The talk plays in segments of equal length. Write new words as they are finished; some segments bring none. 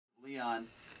on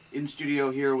in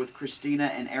studio here with Christina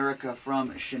and Erica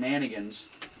from Shenanigans.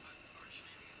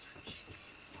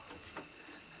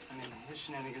 I mean, his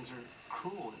shenanigans are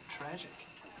cruel and tragic,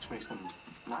 which makes them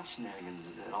not shenanigans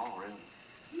at all, really.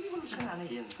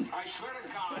 Shenanigans. I swear to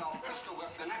God, I'll pistol whip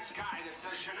the next guy that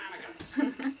says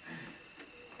shenanigans.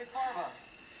 Hey, Parva,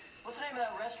 what's the name of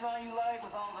that restaurant you like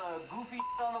with all the goofy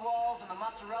on the walls and the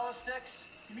mozzarella sticks?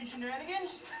 You mean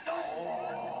Shenanigans?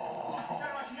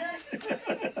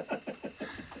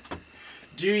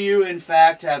 Do you, in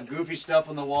fact, have goofy stuff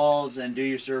on the walls, and do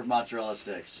you serve mozzarella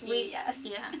sticks? Yes.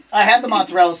 Yeah. I had the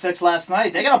mozzarella sticks last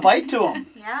night. They got a bite to them.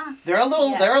 Yeah. They're a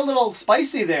little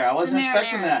spicy there. I wasn't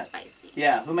expecting that. Spicy.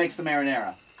 Yeah, who makes the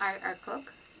marinara? Our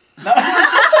cook. No.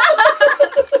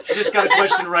 She just got a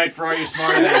question right for Are You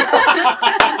Smarter Than?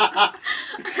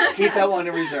 Keep that one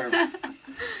in reserve.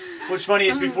 What's funny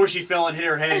is before she fell and hit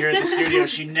her head here at the studio,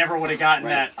 she never would have gotten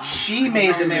that. She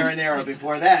made the marinara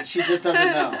before that. She just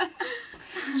doesn't know.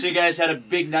 So you guys had a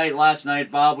big night last night.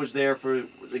 Bob was there for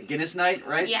the Guinness night,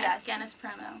 right? Yes, Guinness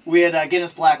promo. We had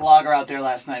Guinness Black Lager out there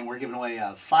last night. We're giving away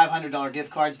 $500 gift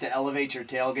cards to elevate your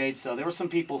tailgate. So there were some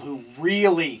people who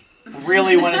really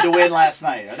wanted to win last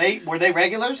night. Were they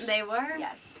regulars? They were?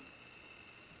 Yes.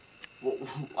 Well,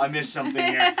 I missed something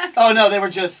here. Oh no, they were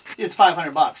just. It's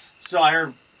 $500. So I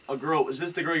heard a girl. Was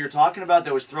this the girl you're talking about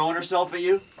that was throwing herself at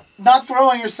you? Not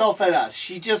throwing herself at us.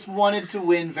 She just wanted to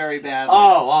win very badly.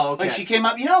 Oh, okay. Like she came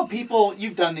up. You know, people.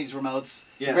 You've done these remotes.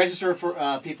 Yes. You register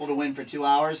for people to win for 2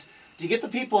 hours. Do you get the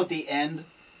people at the end,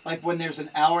 like when there's an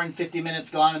hour and 50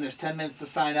 minutes gone and there's 10 minutes to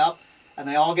sign up, and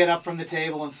they all get up from the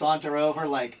table and saunter over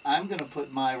like, I'm going to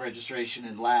put my registration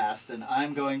in last and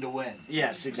I'm going to win.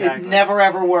 Yes, exactly. It never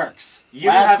ever works. You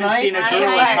haven't seen a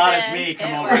girl as hot as me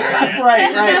come over here yet.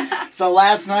 Right. So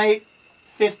last night,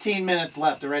 15 minutes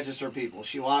left to register people.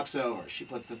 She walks over. She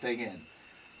puts the thing in.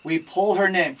 We pull her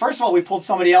name. First of all, we pulled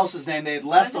somebody else's name. They had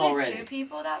left already. 2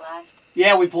 people that left?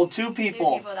 Yeah, we pulled 2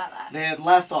 people. 2 people that left. They had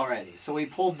left already. So we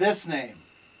pulled this name.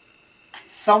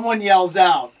 Someone yells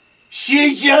out,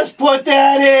 "She just put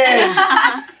that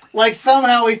in!" Like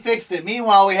somehow we fixed it.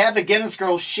 Meanwhile, we had the Guinness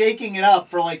girl shaking it up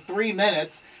for like 3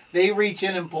 minutes. They reach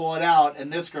in and pull it out,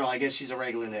 and this girl, I guess she's a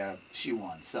regular there, she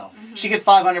won. So she gets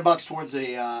 $500 towards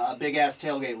a big-ass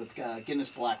tailgate with Guinness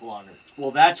Black Lager.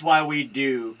 Well, that's why we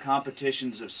do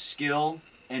competitions of skill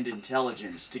and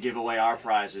intelligence to give away our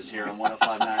prizes here on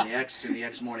 105.9 The X and the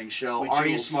X Morning Show. Which Are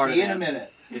you You will Smarter see Than? in a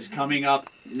minute. Is coming up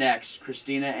next.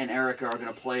 Christina and Erica are going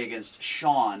to play against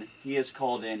Sean. He has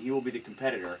called in. He will be the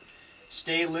competitor.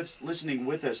 Stay listening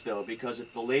with us, though, because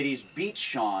if the ladies beat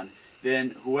Sean,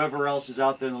 then whoever else is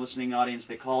out there in the listening audience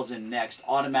that calls in next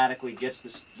automatically gets the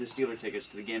Steeler tickets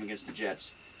to the game against the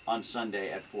Jets on Sunday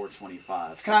at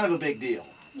 4:25. It's kind of a big deal.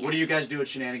 What do you guys do at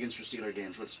Shenanigans for Steeler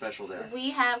games? What's special there?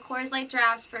 We have Coors Light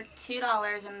drafts for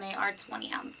 $2, and they are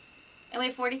 20 ounce. And we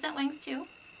have 40-cent wings, too.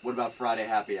 What about Friday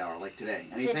happy hour, like today?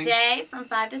 Anything? Today, from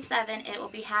 5 to 7, it will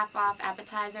be half off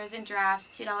appetizers and drafts,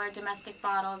 $2 domestic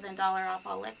bottles, and $1 off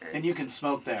all liquors. And you can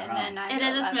smoke there, huh? It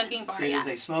is a smoking bar, It yes.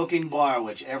 is a smoking bar,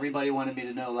 which everybody wanted me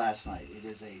to know last night.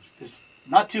 There's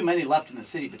not too many left in the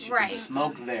city, but you can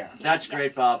smoke there. That's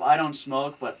great, Bob. I don't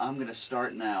smoke, but I'm going to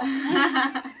start now.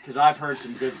 Because I've heard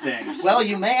some good things. Well,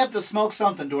 you may have to smoke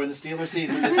something during the Steeler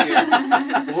season this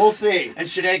year. We'll see. And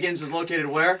Shenanigans is located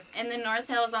where? In the North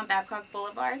Hills on Babcock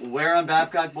Boulevard. Where on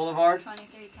Babcock Boulevard?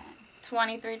 2310.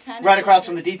 2310. Right across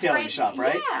from the detailing shop,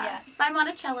 right? Yeah. By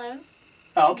Monticello's.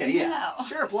 Oh, okay, yeah. No.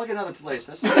 Sure, plug another place.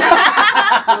 That's throw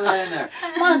that in there.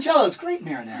 Monticello's great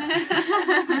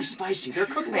marinara. Very spicy. They're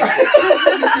cook made.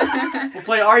 We'll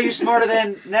play Are You Smarter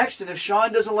Than next, and if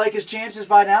Sean doesn't like his chances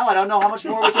by now, I don't know how much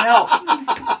more we can help.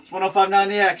 It's 105.9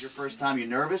 The X. Your first time, you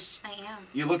nervous? I am.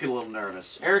 You look a little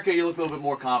nervous. Erica, you look a little bit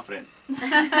more confident.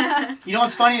 You know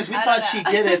what's funny is we thought she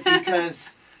did it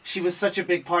because she was such a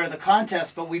big part of the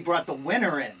contest, but we brought the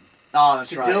winner in. Oh,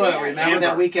 that's right. To do it. Remember Amber.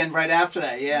 that weekend right after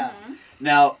that? Yeah.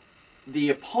 Now, the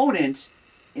opponent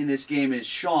in this game is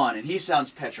Sean, and he sounds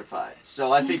petrified.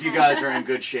 So I think you guys are in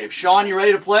good shape. Sean, you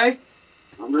ready to play?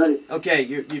 I'm ready. Okay,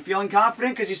 you feeling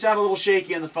confident? Because you sound a little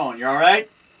shaky on the phone. You all right?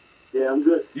 Yeah, I'm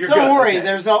good. You're Don't good. worry, Okay.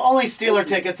 there's only Steeler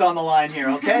tickets on the line here,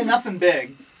 okay? Nothing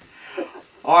big.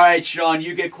 All right, Sean,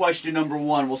 you get question number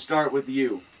 1. We'll start with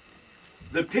you.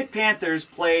 The Pitt Panthers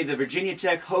play the Virginia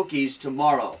Tech Hokies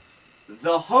tomorrow.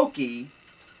 The Hokie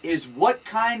is what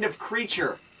kind of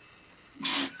creature?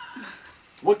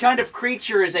 What kind of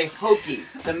creature is a Hokie,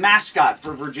 the mascot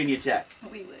for Virginia Tech?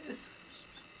 We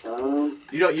lose.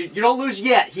 You don't lose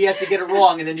yet. He has to get it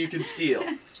wrong, and then you can steal.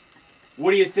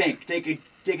 What do you think? Take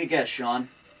a guess, Sean.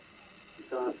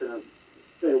 Say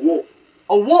a wolf.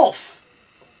 A wolf.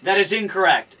 That is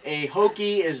incorrect. A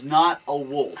Hokie is not a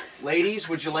wolf. Ladies,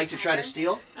 would you like to try to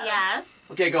steal? Yes.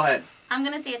 Okay, go ahead. I'm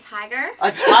gonna say a tiger.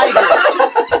 A tiger.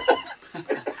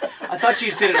 I thought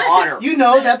she'd said an otter. You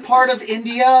know that part of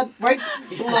India, right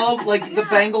below, like the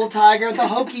Bengal tiger, the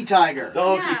Hokie tiger. The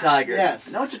Hokie tiger. Yes.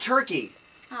 No, it's a turkey.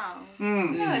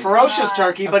 Oh. Ferocious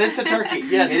turkey, but it's a turkey.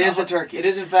 Yes, it is a turkey. It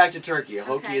is in fact a turkey. A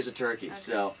Hokie Okay. is a turkey. Okay.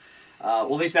 So, well,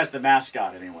 at least that's the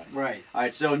mascot anyway. Right. All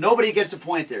right. So nobody gets a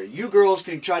point there. You girls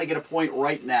can try to get a point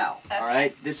right now. All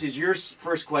right. This is your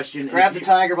first question. Grab the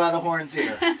tiger by the horns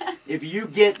here. If you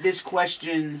get this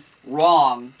question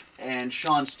wrong and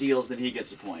Sean steals, then he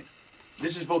gets a point.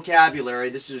 This is vocabulary.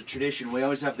 This is a tradition. We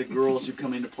always have the girls who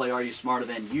come in to play Are You Smarter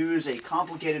Than use a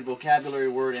complicated vocabulary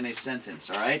word in a sentence.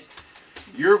 All right.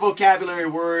 Your vocabulary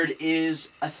word is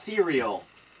ethereal.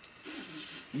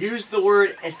 Use the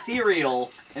word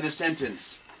ethereal in a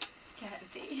sentence.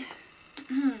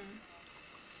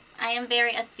 I am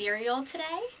very ethereal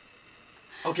today.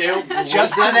 Okay. Well,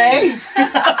 Just today?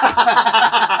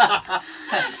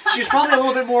 She was probably a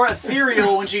little bit more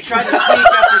ethereal when she tried to speak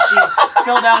after she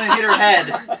fell down and hit her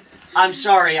head. I'm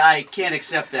sorry, I can't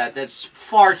accept that. That's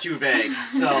far too vague.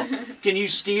 So, can you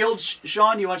steal,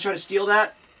 Sean? You want to try to steal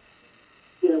that?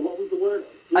 Yeah, what was the word?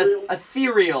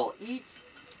 Ethereal. Eat.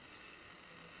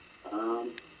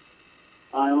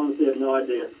 I honestly have no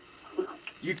idea.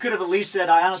 You could have at least said,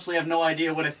 I honestly have no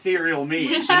idea what ethereal means.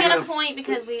 You should get a point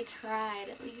because we tried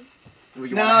at least.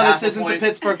 No, this isn't the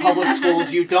Pittsburgh Public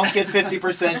Schools. You don't get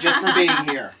 50% just for being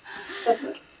here.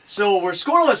 So we're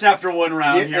scoreless after one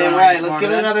round here. Yeah, right, let's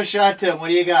give it another shot, Tim. What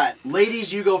do you got?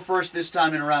 Ladies, you go first this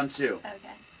time in round 2. Okay.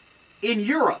 In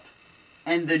Europe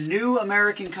and the new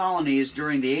American colonies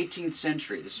during the 18th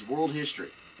century, this is world history,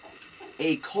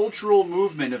 a cultural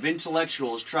movement of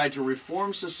intellectuals tried to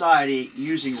reform society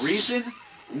using reason,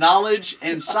 knowledge,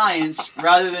 and science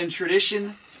rather than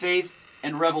tradition, faith,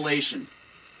 and revelation.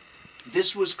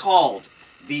 This was called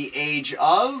the Age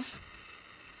of...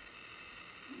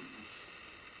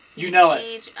 You know it.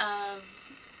 Age of...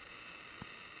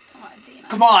 Come on, Tina.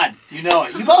 Come on. You know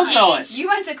it. You both know it. You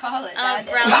went to college. Of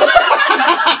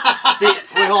Wait,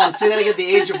 hold on. Say that again.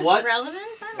 The age of what? relevance?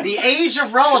 The age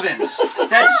of relevance.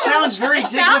 That sounds very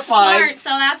It sounds dignified. smart, so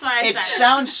that's why I It said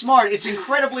sounds smart. It's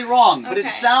incredibly wrong, but it Okay.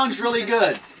 sounds really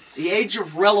good. The age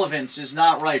of relevance is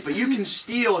not right, but you can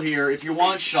steal here if you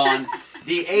want, Sean.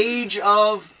 The age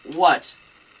of what?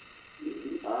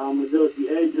 I'm going to go with the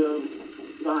age of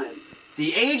science.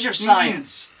 The age of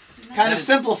science. Kind of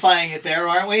simplifying it there,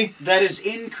 aren't we? That is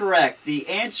incorrect. The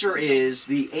answer is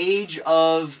the age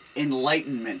of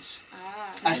enlightenment.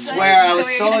 I swear I was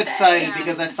That's what so you were gonna excited say.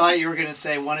 because I thought you were going to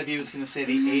say, one of you was going to say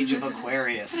the age of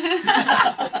Aquarius.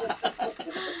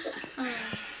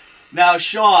 Now,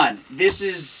 Sean, this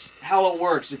is how it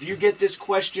works. If you get this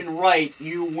question right,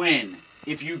 you win.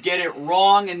 If you get it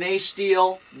wrong and they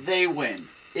steal, they win.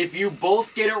 If you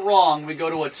both get it wrong, we go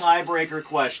to a tiebreaker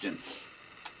question.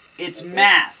 It's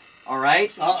math, all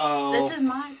right? Uh-oh. This is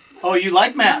mine. Oh, you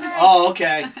like math? Oh,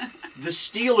 okay. The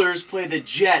Steelers play the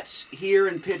Jets here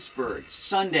in Pittsburgh,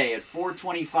 Sunday at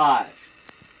 4:25.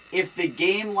 If the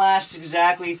game lasts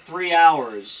exactly 3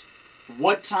 hours,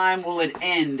 what time will it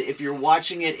end if you're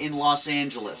watching it in Los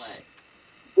Angeles?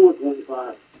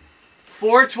 425.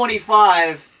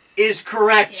 4:25 is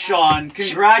correct, Yeah. Sean.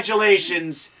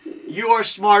 Congratulations. You are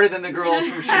smarter than the girls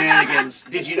from Shenanigans.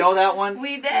 Did you know that one?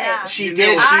 We did. Yeah. She You did.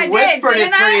 knew it. She I did, whispered it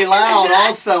didn't pretty I? loud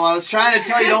also. I was trying to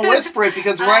tell you don't whisper it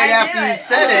because right I after knew you it.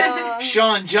 said Oh. it,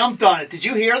 Sean jumped on it. Did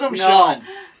you hear them, No. Sean?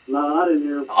 No, I didn't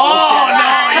hear him. Oh,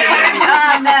 no, you didn't.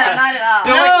 Oh, no, not at all.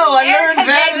 No, I Erica learned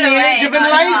that gave in it the away, age of not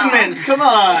at all. enlightenment. Come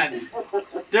on.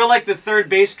 They're like the third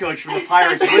base coach from the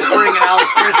Pirates whispering in Alex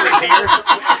Presley's ear.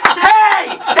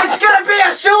 Hey! It's gonna be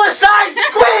a suicide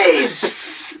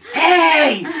squeeze!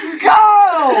 Hey!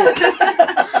 Go!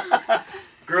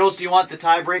 Girls, do you want the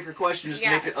tiebreaker question? Just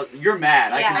make it. Yes. You're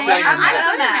mad. I Yeah, can tell you're I'm mad. good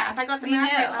at math. math. I got the We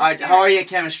math knew. right All last right, year. how are you at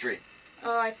chemistry?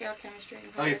 Oh, I failed chemistry.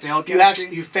 Oh, you failed You chemistry?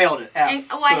 actually failed it. F. And,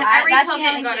 oh, I That's retook the it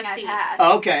only and got thing a I C. passed.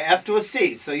 Okay, F to a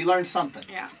C. So you learned something.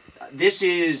 Yeah. This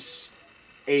is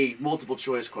a multiple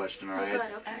choice question, all Oh, right? good,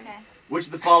 okay. Okay. Which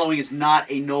of the following is not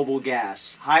a noble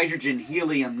gas? Hydrogen,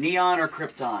 helium, neon, or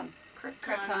krypton?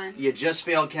 Krypton. You just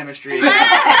failed chemistry again.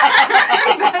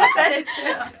 I said it too.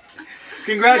 No,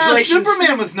 Congratulations.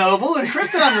 Superman was noble and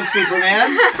Krypton was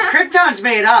Superman. Krypton's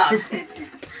made up.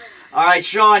 All right,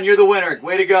 Sean, you're the winner.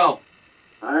 Way to go.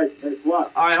 All right, thanks a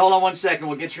lot. All right, hold on 1 second.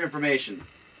 We'll get your information.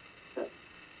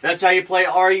 That's how you play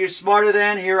Are You Smarter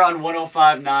Than? Here on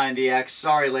 105.9 The X.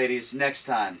 Sorry, ladies. Next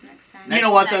time. Next time. 10. You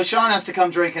know what, Next though? Sean time. has to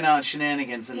come drinking on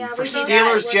Shenanigans. And Yeah, for we do that.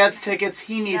 Steelers Jets tickets,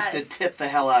 he needs to Yes. tip the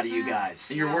hell out of you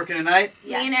guys. You're working tonight?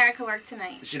 Me and Erica work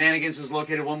tonight. Shenanigans is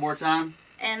located one more time.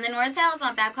 And the North Hills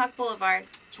on Babcock Boulevard.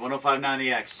 It's 105.9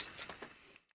 The X.